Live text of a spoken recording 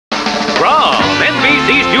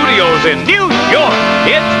NBC Studios in New York,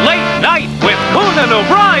 it's Late Night with Conan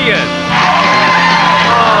O'Brien.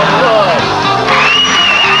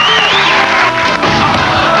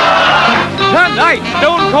 Tonight,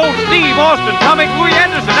 Stone Cold Steve Austin, comic Louis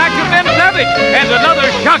Anderson, actor Ben Savage, and another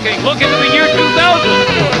shocking look into the year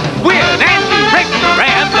 2000 with Nancy Richter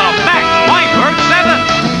and the Max Weinberg 7.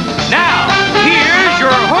 Now, here's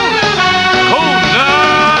your host,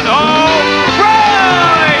 Conan O'Brien.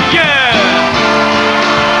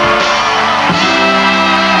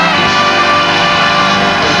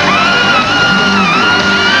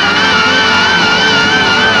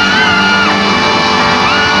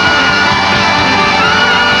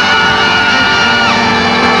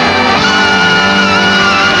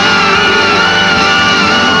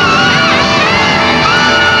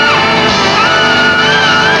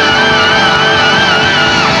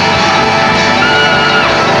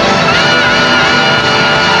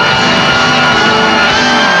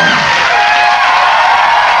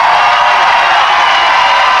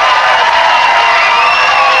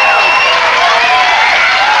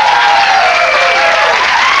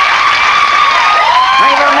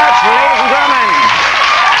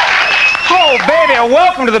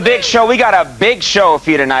 Welcome to the big show. We got a big show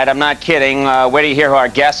for you tonight. I'm not kidding. Wait till you hear who our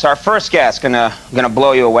guests are. First guest, gonna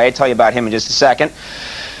blow you away. Tell you about him in just a second.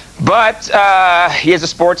 But he is a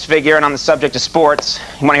sports figure, and on the subject of sports,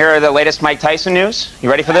 you want to hear the latest Mike Tyson news?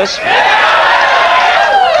 You ready for this?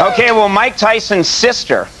 Okay, well, Mike Tyson's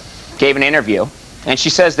sister gave an interview, and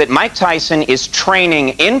she says that Mike Tyson is training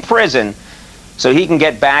in prison so he can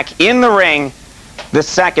get back in the ring the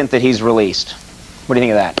second that he's released. What do you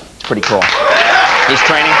think of that? It's pretty cool. He's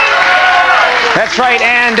training. That's right,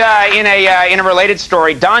 and in a related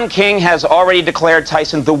story, Don King has already declared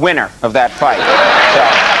Tyson the winner of that fight. So,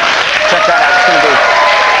 check that out. It's gonna be...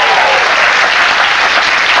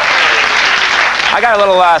 I got a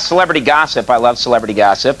little celebrity gossip. I love celebrity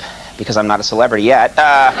gossip, because I'm not a celebrity yet.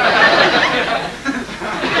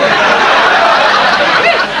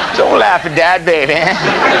 Don't laugh at Dad, baby.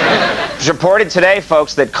 It's reported today,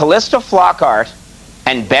 folks, that Callista Flockhart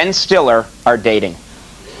and Ben Stiller are dating.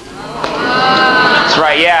 That's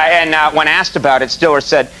right, yeah, and when asked about it, Stiller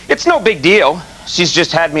said, "It's no big deal. She's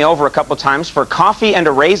just had me over a couple times for coffee and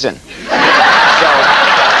a raisin." So,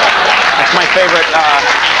 that's my favorite,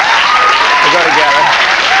 they go together.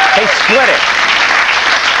 They split it.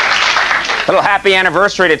 A little happy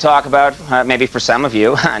anniversary to talk about, maybe for some of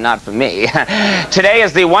you, not for me. Today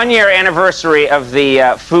is the one-year anniversary of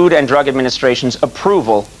the Food and Drug Administration's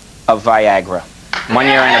approval of Viagra.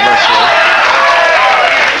 One-year anniversary.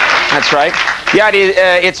 That's right. Yeah,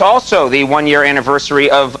 it's also the one-year anniversary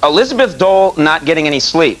of Elizabeth Dole not getting any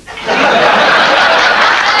sleep. Which...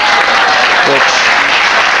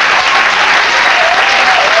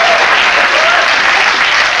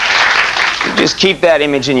 just keep that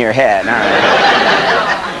image in your head. All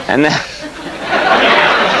right. And then...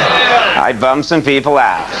 I bummed some people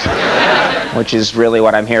out, which is really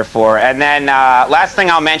what I'm here for. And then last thing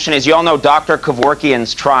I'll mention is you all know Dr.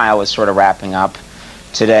 Kevorkian's trial is sort of wrapping up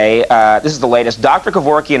today. This is the latest. Dr.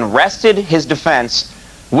 Kevorkian rested his defense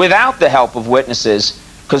without the help of witnesses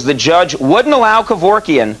because the judge wouldn't allow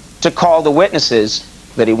Kevorkian to call the witnesses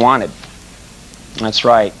that he wanted. That's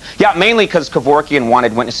right. Yeah, mainly because Kevorkian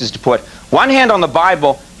wanted witnesses to put one hand on the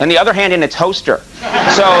Bible and the other hand in a toaster.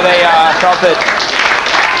 So they felt that...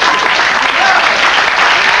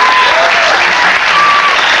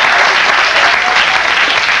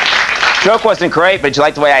 Joke wasn't great, but did you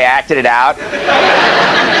like the way I acted it out?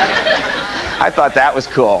 I thought that was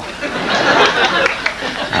cool.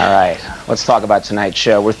 All right, let's talk about tonight's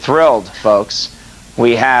show. We're thrilled, folks.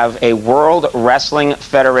 We have a World Wrestling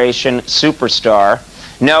Federation superstar.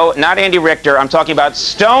 No, not Andy Richter. I'm talking about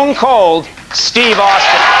Stone Cold Steve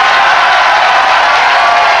Austin.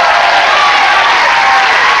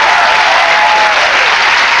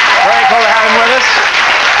 Very cool to have him with us.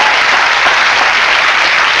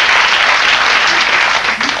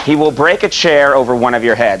 He will break a chair over one of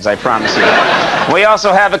your heads, I promise you. We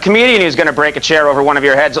also have a comedian who's going to break a chair over one of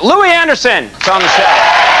your heads. Louis Anderson is on the show.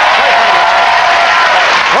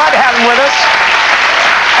 Glad to have him with us.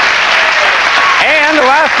 And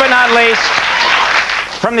last but not least,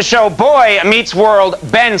 from the show Boy Meets World,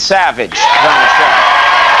 Ben Savage is on the show.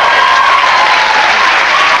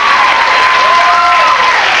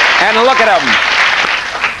 And look at them.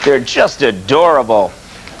 They're just adorable.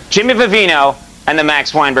 Jimmy Vivino and the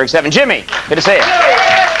Max Weinberg 7. Jimmy, good to see you.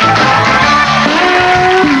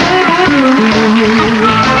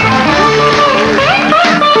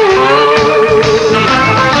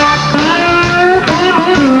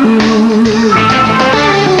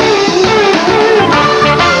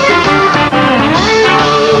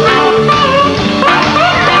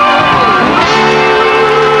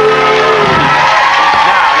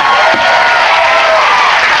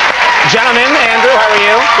 Gentlemen, Andrew, how are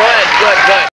you? Good, good, good.